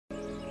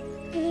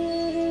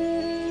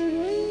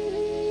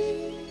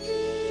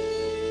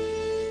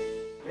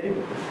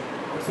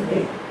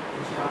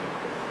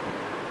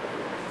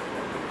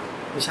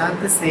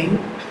Prashant is saying,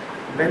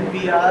 when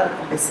we are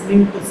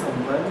listening to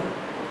someone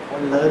or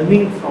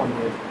learning from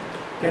him,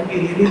 can we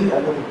really be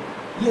alone?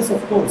 Yes,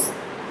 of course.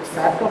 The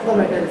fact of the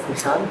matter is,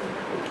 Prashant,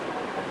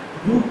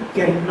 you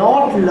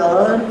cannot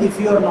learn if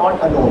you are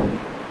not alone.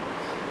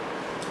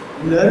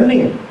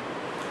 Learning,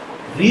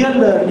 real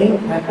learning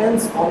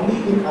happens only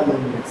in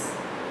aloneness.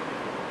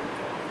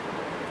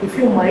 If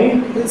your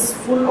mind is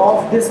full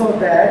of this or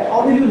that,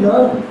 how will you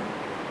learn?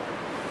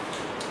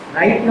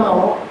 Right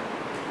now,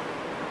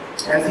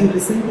 as you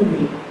listen to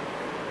me,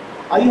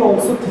 are you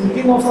also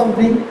thinking of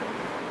something?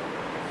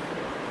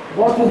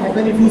 What will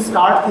happen if you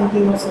start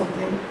thinking of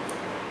something?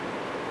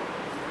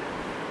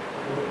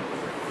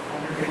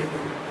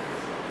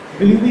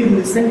 Will you be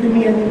listening to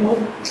me anymore?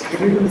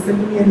 Will you listen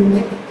to me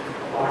anymore?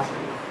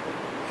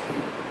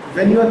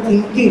 When you are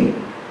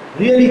thinking,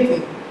 really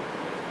think,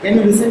 can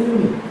you listen to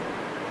me?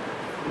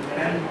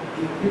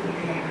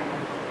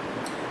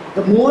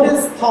 The more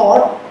is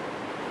thought,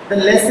 the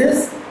less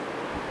is.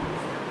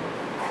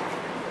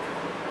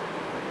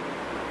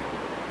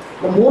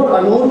 The more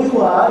alone you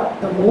are,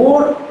 the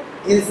more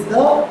is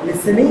the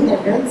listening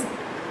and hence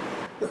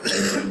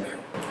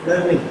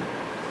learning.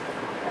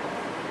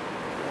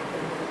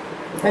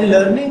 And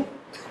learning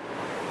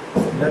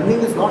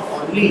is not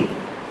only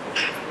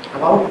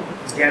about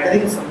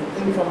gathering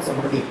something from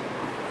somebody.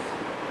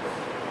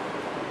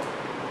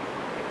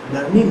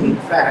 Learning, in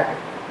fact,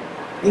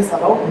 is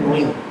about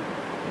knowing.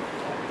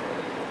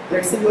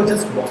 Let's say you are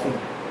just walking.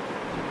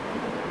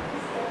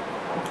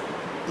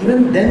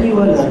 Even then you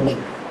are learning.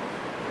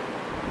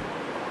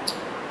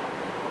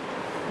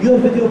 You are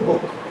with your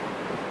book.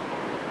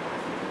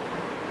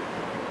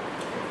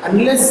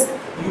 Unless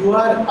you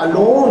are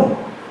alone,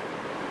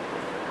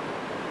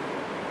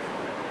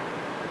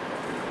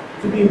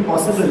 it will be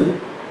impossible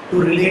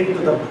to relate to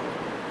the book.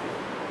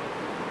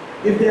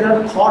 If there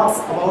are thoughts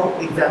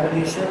about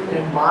examination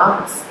and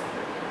marks,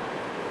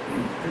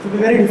 it will be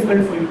very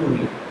difficult for you to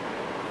read.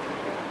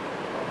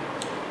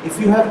 If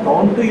you have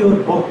gone to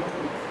your book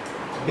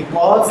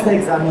because the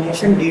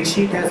examination date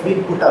sheet has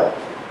been put up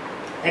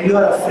and you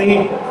are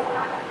afraid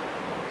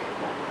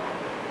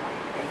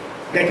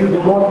that you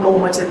do not know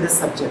much in this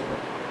subject,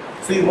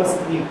 so you must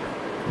read.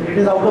 And it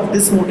is out of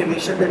this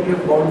motivation that you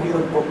have gone to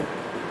your book,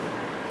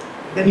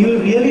 then you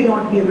will really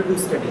not be able to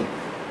study.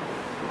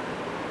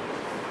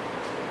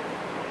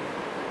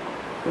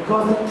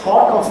 Because the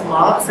thought of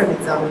marks and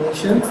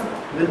examinations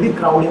will be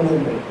crowding your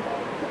mind.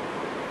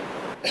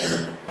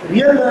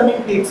 Real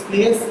learning takes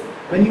place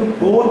when you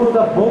go to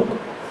the book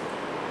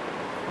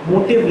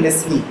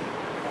motivelessly.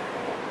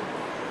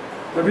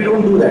 But we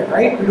don't do that,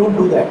 right? We don't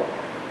do that.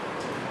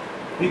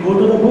 We go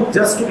to the book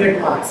just to get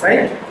marks,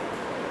 right?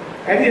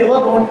 Have you ever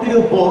gone to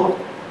your book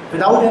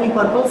without any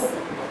purpose?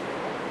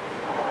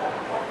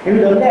 Have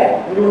you done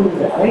that? You don't do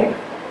that, right?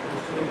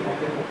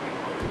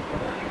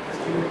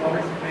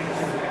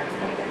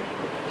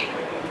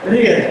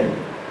 Real.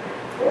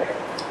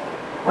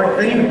 But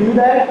when you do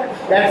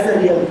that, that's the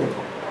real thing.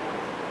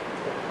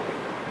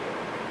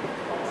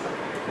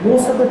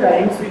 Most of the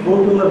times we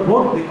go to a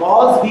book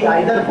because we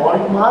either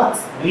want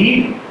marks,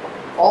 read,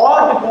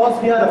 or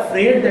because we are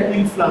afraid that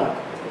we'll flunk.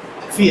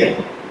 Fear.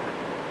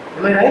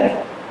 Am I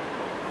right?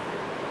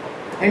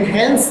 And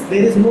hence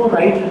there is no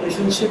right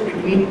relationship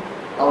between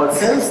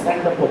ourselves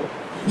and the book.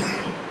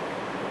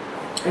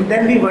 And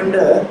then we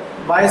wonder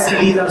why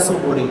studies are so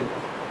boring.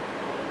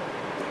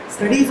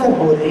 Studies are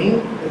boring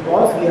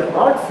because we are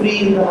not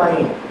free in the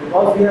mind,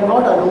 because we are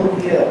not alone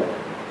here.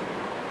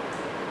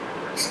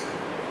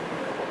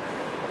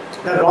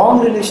 The wrong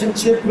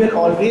relationship will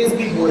always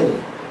be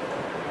boring.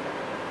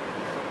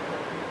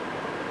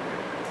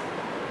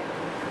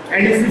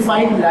 And if we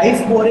find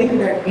life boring,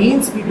 that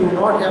means we do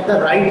not have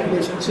the right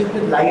relationship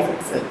with life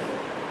itself.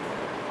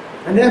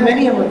 And there are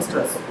many amongst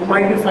us who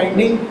might be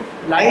finding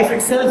life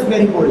itself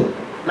very boring.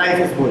 Life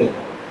is boring.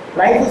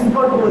 Life is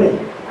not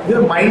boring.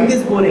 Your mind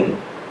is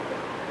boring.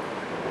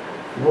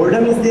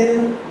 Boredom is there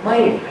in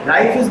mind.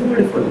 Life is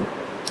beautiful,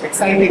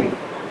 exciting.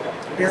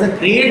 It has a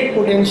great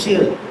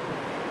potential.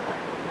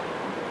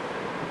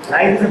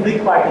 Life is a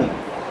big party.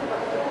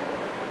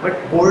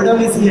 But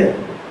boredom is here.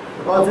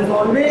 Because it's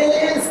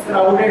always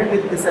crowded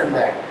with this and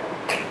that.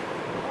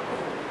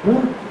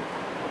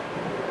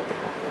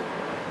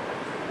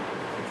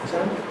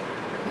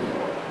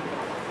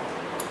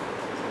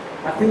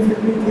 Are things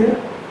becoming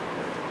clear?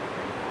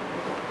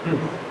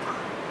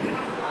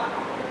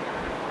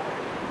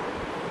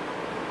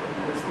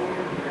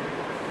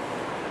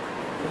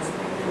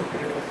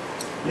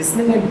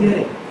 Listening and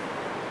hearing.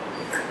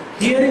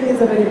 Hearing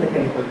is a very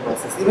mechanical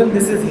process. Even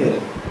this is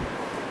hearing.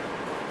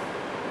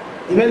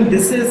 Even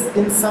this is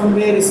in some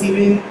way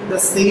receiving the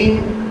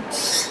same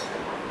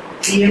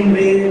EM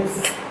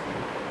waves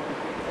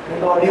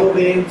and audio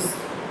waves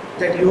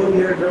that your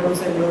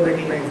eardrums and your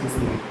retina is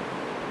receiving.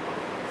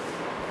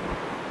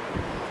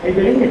 Are you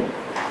getting it?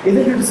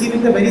 Isn't it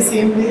receiving the very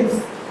same waves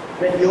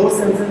that your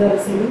senses are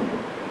receiving?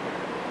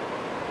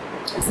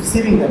 It's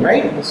receiving them,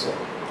 right? Yes, sir.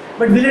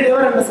 But will it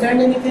ever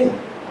understand anything?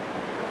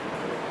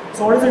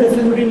 So what is the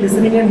difference between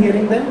listening and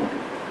hearing them?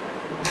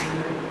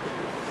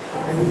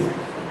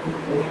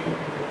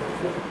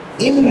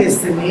 In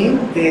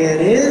listening, there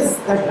is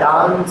the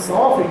dance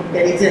of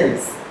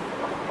intelligence.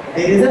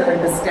 There is an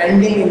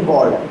understanding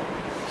involved.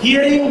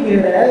 Hearing,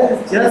 whereas,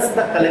 is just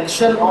the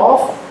collection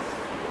of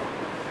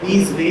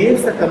these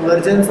waves, the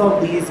convergence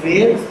of these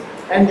waves,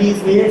 and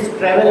these waves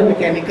travel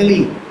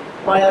mechanically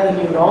via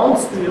the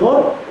neurons to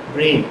your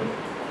brain.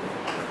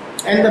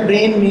 And the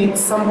brain makes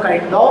some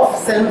kind of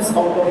sense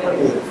out of the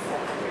waves.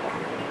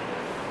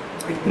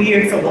 It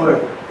creates a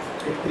word.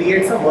 It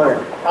creates a word.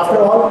 After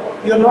all,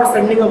 you are not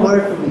sending a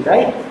word to me,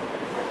 right?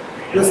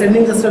 You are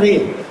sending just a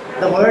wave.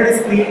 The word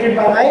is created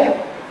by my...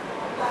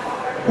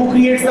 Who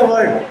creates the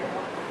word?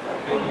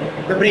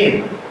 The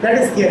brain.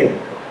 That is hearing.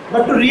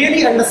 But to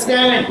really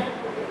understand,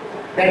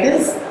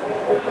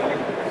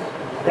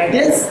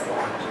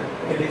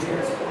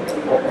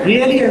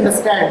 really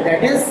understand,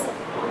 that is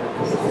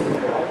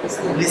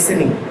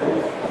listening.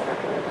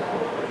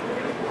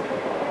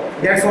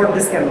 That's what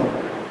this can do.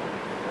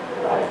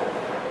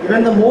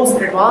 Even the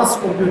most advanced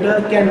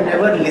computer can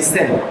never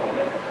listen.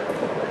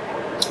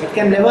 It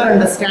can never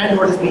understand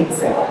what is being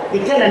said.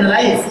 It can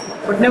analyze,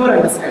 but never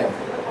understand.